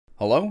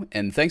Hello,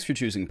 and thanks for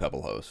choosing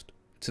PebbleHost.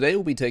 Today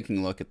we'll be taking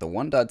a look at the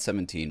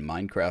 1.17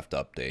 Minecraft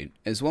update,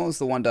 as well as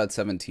the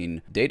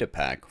 1.17 data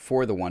pack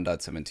for the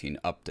 1.17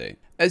 update.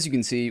 As you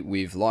can see,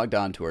 we've logged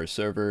on to our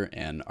server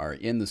and are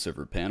in the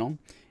server panel.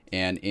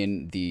 And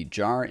in the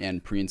jar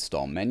and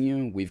pre-install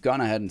menu, we've gone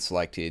ahead and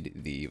selected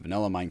the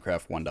vanilla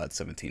Minecraft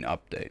 1.17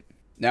 update.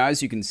 Now,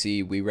 as you can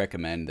see, we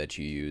recommend that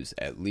you use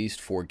at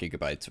least 4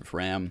 gigabytes of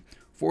RAM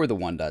for the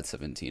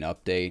 1.17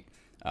 update.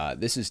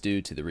 This is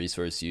due to the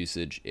resource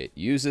usage it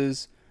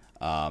uses.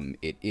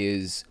 It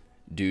is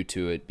due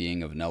to it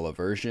being a vanilla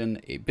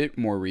version, a bit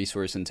more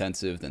resource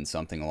intensive than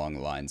something along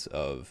the lines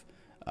of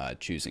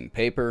choosing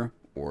Paper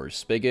or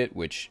Spigot,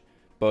 which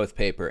both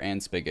Paper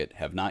and Spigot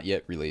have not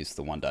yet released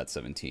the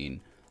 1.17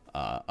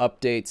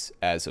 updates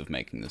as of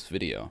making this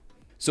video.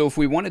 So if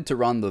we wanted to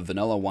run the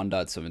vanilla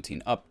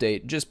 1.17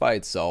 update just by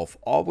itself,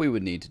 all we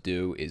would need to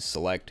do is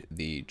select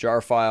the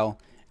jar file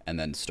and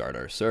then start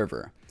our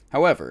server.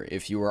 However,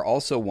 if you are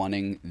also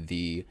wanting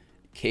the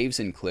Caves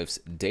and Cliffs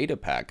data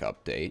pack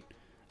update,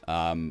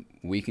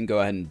 we can go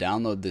ahead and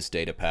download this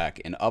data pack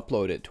and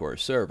upload it to our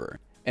server.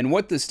 And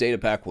what this data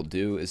pack will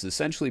do is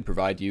essentially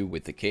provide you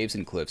with the Caves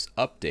and Cliffs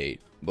update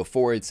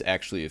before it's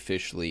actually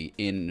officially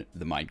in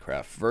the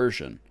Minecraft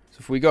version. So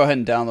if we go ahead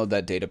and download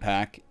that data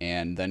pack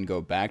and then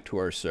go back to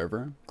our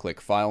server, click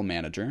File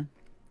Manager.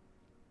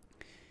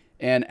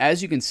 And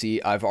as you can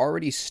see, I've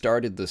already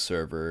started the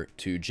server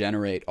to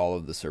generate all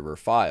of the server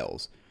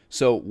files.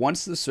 So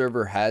once the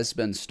server has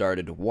been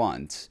started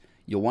once,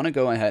 you'll want to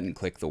go ahead and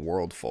click the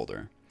world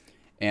folder.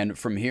 And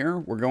from here,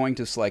 we're going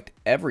to select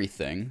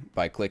everything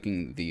by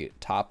clicking the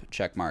top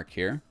check mark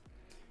here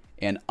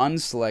and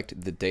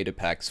unselect the data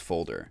packs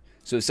folder.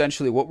 So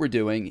essentially what we're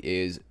doing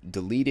is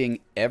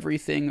deleting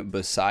everything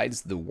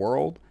besides the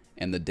world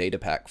and the data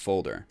pack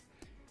folder.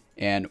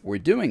 And we're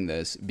doing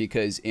this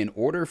because in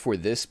order for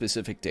this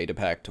specific data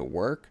pack to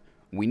work,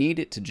 we need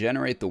it to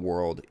generate the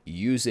world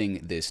using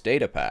this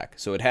data pack.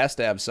 So it has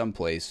to have some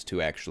place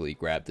to actually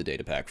grab the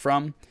data pack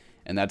from,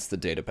 and that's the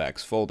data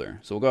packs folder.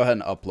 So we'll go ahead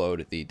and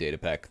upload the data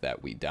pack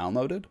that we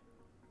downloaded.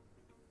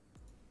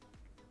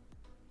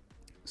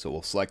 So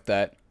we'll select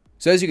that.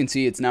 So as you can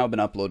see, it's now been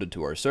uploaded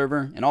to our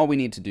server, and all we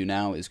need to do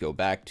now is go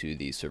back to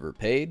the server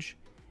page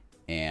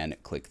and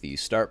click the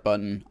start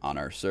button on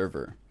our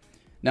server.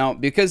 Now,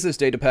 because this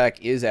data pack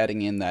is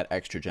adding in that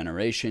extra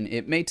generation,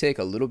 it may take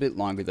a little bit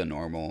longer than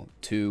normal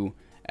to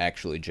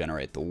actually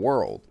generate the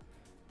world.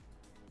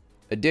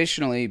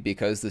 Additionally,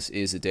 because this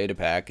is a data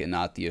pack and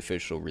not the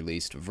official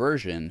released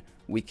version,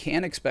 we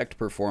can expect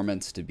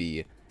performance to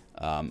be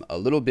a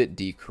little bit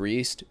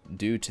decreased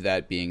due to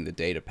that being the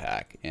data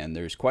pack. And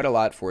there's quite a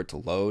lot for it to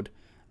load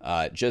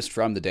just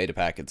from the data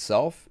pack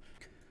itself.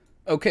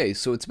 Okay,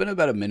 so it's been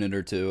about a minute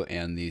or two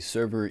and the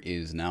server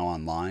is now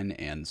online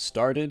and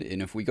started. And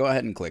if we go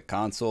ahead and click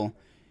console,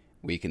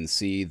 we can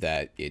see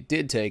that it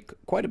did take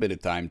quite a bit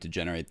of time to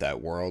generate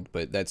that world,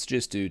 but that's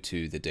just due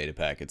to the data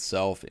pack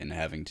itself and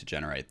having to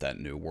generate that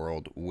new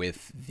world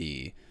with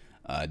the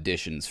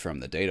additions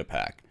from the data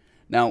pack.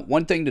 Now,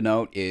 one thing to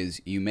note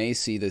is you may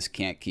see this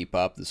can't keep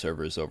up, the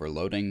server is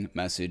overloading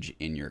message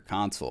in your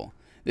console.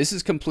 This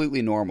is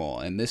completely normal,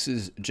 and this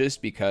is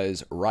just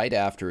because right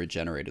after it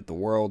generated the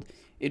world,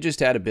 it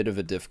just had a bit of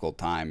a difficult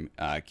time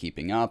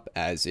keeping up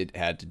as it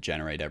had to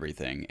generate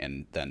everything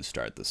and then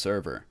start the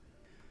server.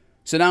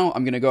 So now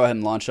I'm going to go ahead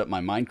and launch up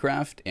my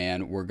Minecraft,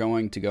 and we're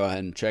going to go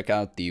ahead and check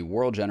out the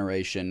world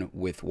generation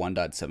with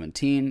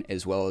 1.17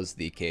 as well as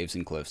the Caves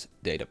and Cliffs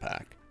data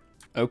pack.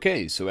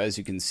 Okay, so as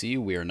you can see,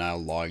 we are now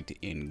logged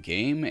in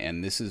game,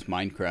 and this is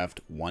Minecraft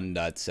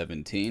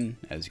 1.17.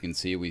 As you can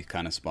see, we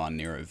kind of spawned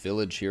near a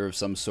village here of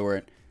some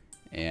sort.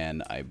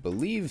 And I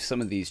believe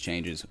some of these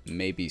changes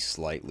may be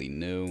slightly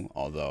new,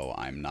 although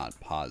I'm not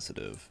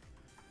positive.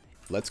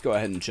 Let's go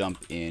ahead and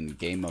jump in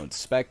game mode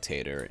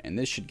spectator, and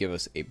this should give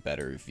us a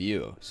better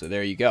view. So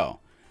there you go.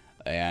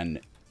 And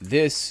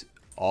this,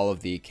 all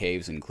of the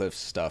caves and cliffs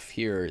stuff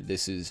here,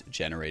 this is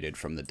generated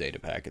from the data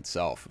pack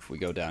itself. If we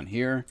go down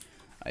here,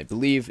 I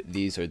believe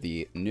these are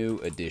the new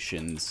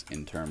additions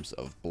in terms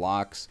of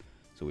blocks.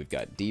 So we've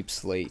got deep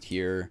slate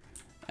here,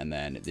 and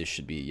then this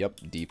should be, yep,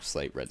 deep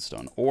slate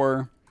redstone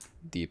ore,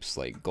 deep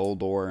slate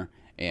gold ore,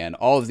 and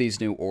all of these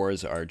new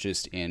ores are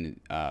just in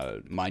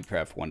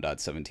Minecraft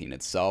 1.17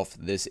 itself.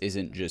 This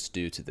isn't just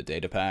due to the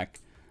data pack.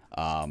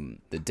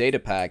 The data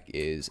pack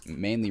is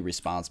mainly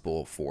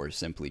responsible for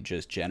simply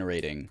just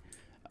generating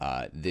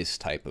this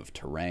type of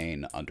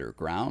terrain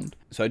underground.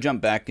 So I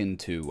jump back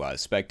into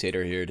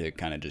spectator here to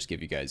kind of just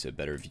give you guys a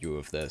better view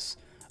of this.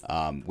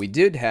 We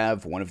did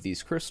have one of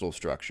these crystal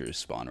structures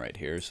spawn right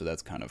here, so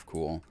that's kind of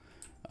cool.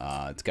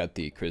 It's got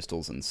the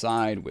crystals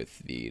inside with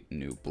the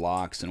new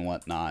blocks and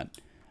whatnot.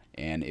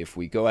 And if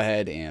we go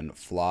ahead and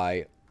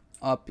fly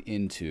up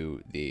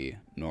into the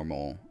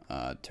normal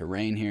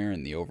terrain here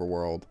in the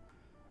overworld,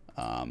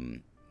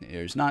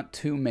 there's not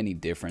too many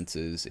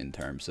differences in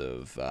terms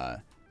of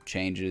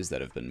changes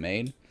that have been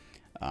made.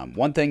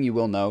 One thing you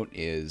will note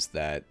is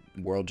that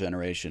world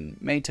generation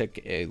may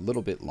take a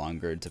little bit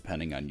longer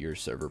depending on your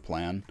server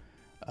plan,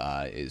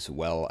 as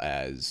well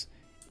as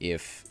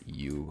if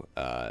you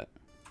are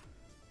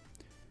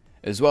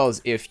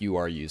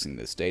using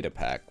this data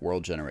pack,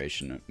 world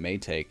generation may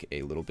take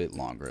a little bit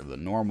longer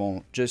than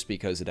normal, just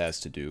because it has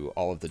to do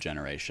all of the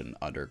generation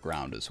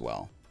underground as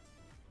well.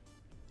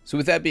 So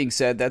with that being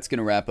said, that's going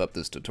to wrap up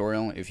this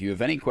tutorial. If you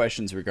have any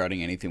questions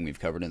regarding anything we've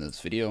covered in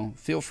this video,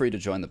 feel free to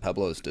join the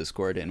PebbleHost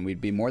Discord, and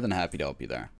we'd be more than happy to help you there.